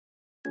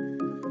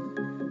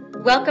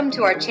Welcome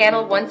to our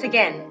channel once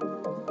again.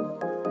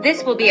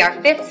 This will be our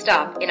 5th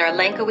stop in our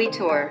Langkawi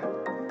tour.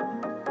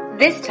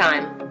 This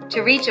time,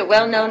 to reach a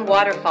well-known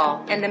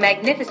waterfall and the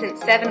magnificent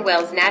 7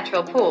 Wells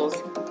natural pools,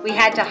 we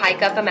had to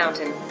hike up a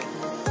mountain.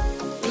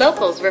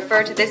 Locals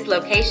refer to this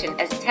location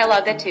as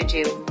Telaga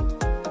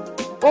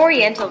Tujuh.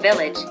 Oriental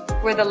Village,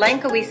 where the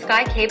Langkawi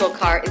Sky cable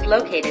car is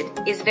located,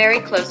 is very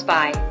close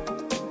by.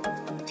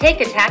 Take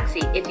a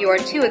taxi if you are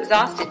too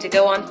exhausted to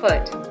go on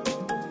foot.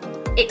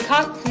 It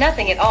costs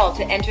nothing at all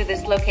to enter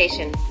this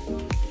location.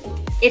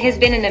 It has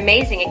been an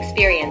amazing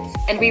experience,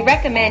 and we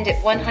recommend it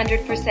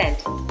 100%.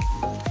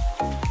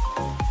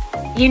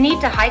 You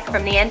need to hike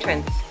from the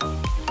entrance.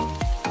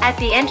 At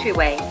the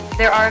entryway,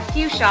 there are a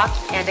few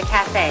shops and a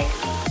cafe.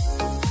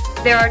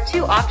 There are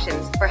 2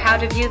 options for how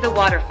to view the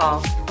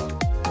waterfall.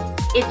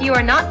 If you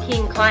are not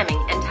keen climbing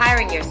and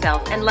tiring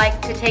yourself and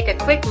like to take a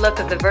quick look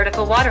of the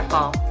vertical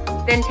waterfall,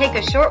 then take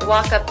a short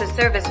walk up the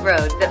service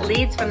road that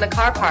leads from the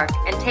car park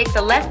and take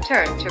the left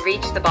turn to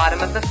reach the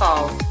bottom of the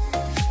falls.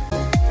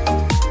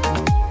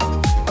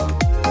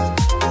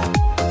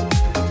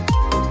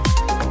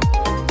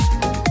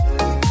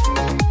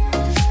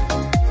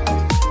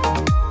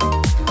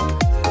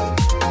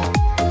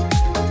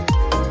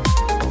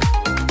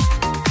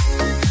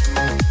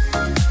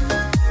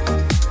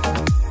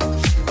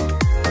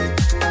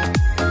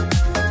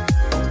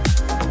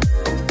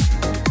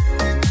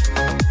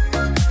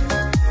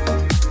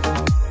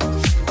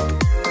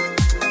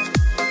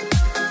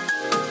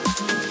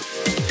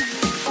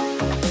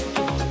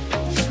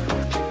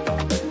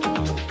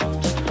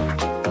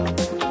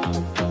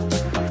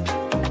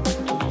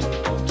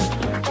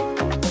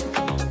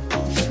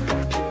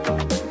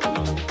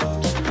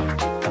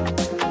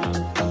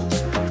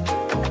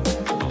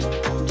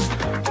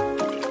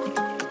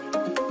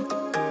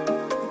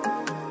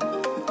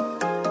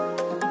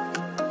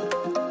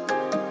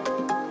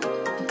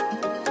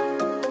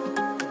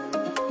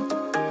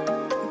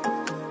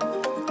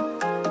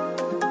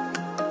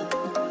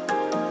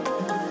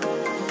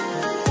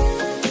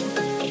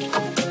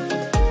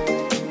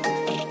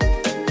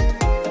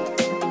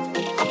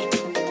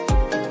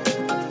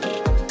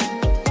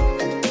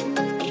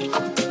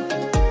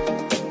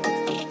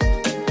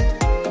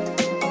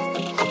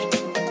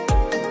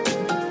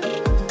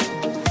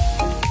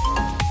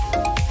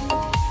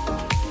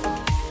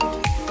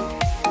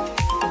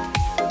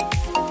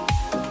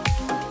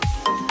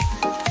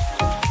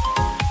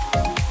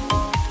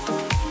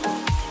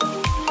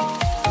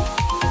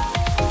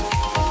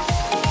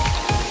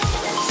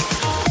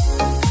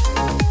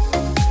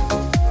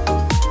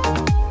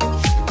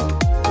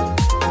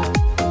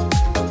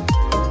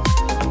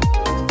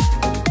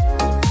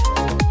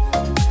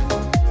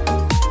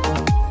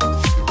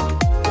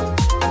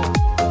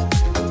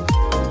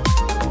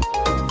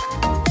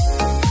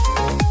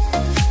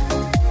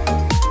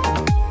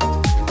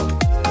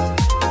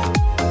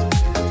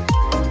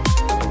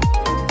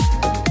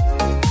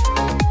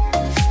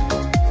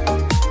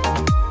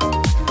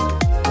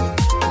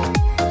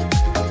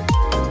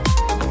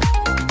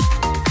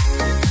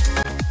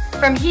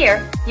 From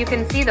here, you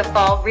can see the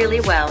fall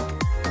really well.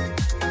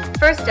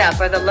 First up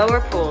are the lower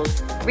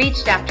pools,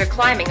 reached after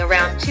climbing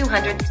around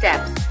 200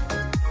 steps.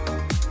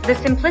 The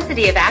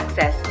simplicity of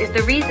access is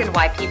the reason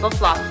why people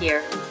flock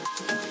here.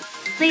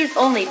 Please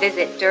only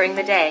visit during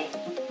the day.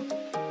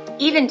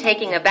 Even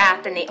taking a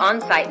bath in the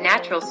on-site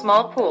natural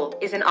small pool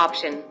is an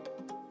option.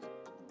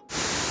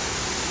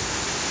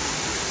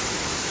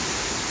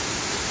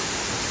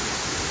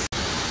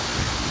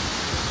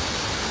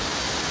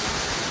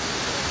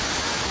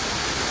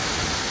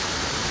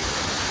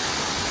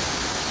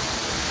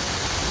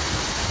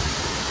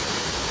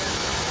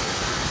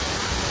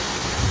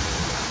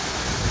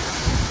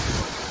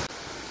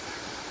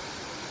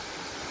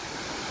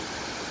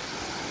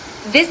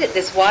 Visit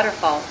this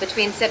waterfall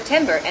between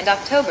September and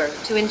October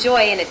to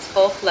enjoy in its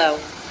full flow.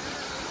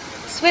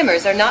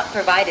 Swimmers are not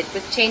provided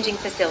with changing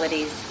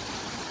facilities.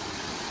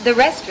 The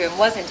restroom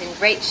wasn't in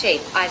great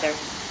shape either.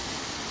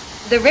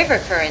 The river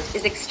current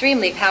is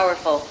extremely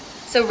powerful,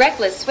 so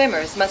reckless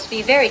swimmers must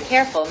be very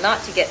careful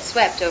not to get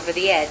swept over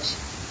the edge.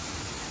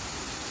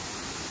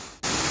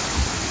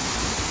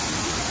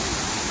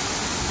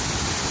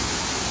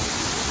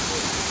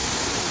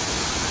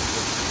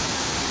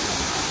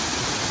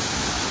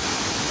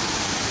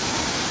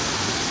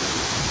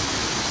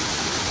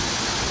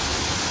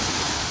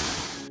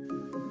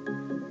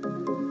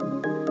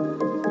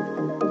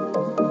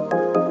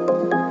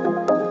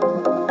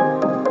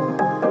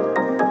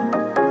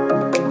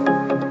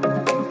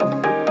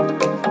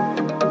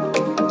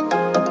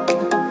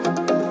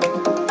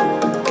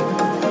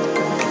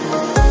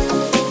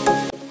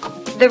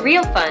 The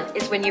real fun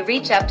is when you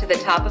reach up to the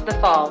top of the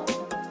fall.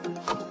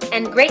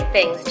 And great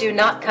things do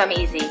not come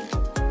easy.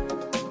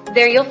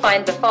 There you'll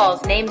find the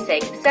fall's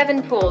namesake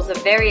 7 pools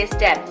of various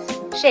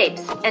depths,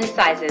 shapes, and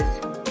sizes.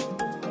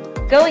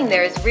 Going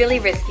there is really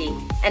risky,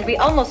 and we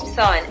almost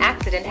saw an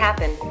accident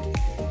happen.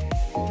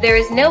 There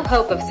is no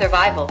hope of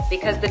survival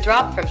because the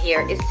drop from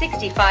here is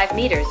 65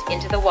 meters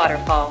into the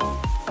waterfall.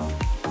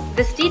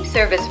 The steep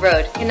service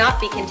road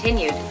cannot be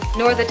continued,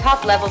 nor the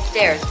top-level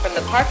stairs from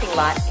the parking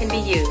lot can be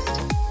used.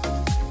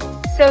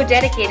 So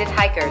dedicated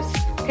hikers,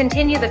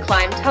 continue the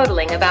climb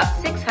totaling about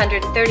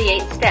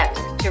 638 steps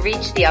to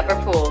reach the upper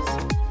pools.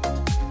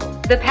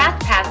 The path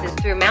passes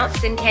through Mount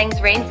Sinkang's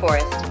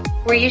rainforest,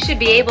 where you should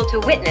be able to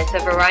witness a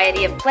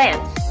variety of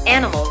plants,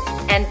 animals,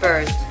 and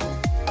birds.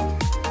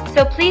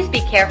 So please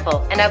be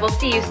careful, and I will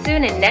see you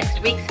soon in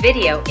next week's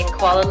video in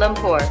Kuala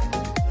Lumpur.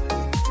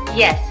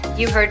 Yes,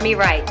 you heard me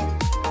right.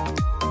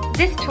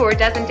 This tour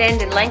doesn't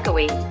end in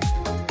Langkawi.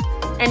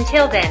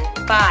 Until then,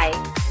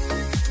 bye.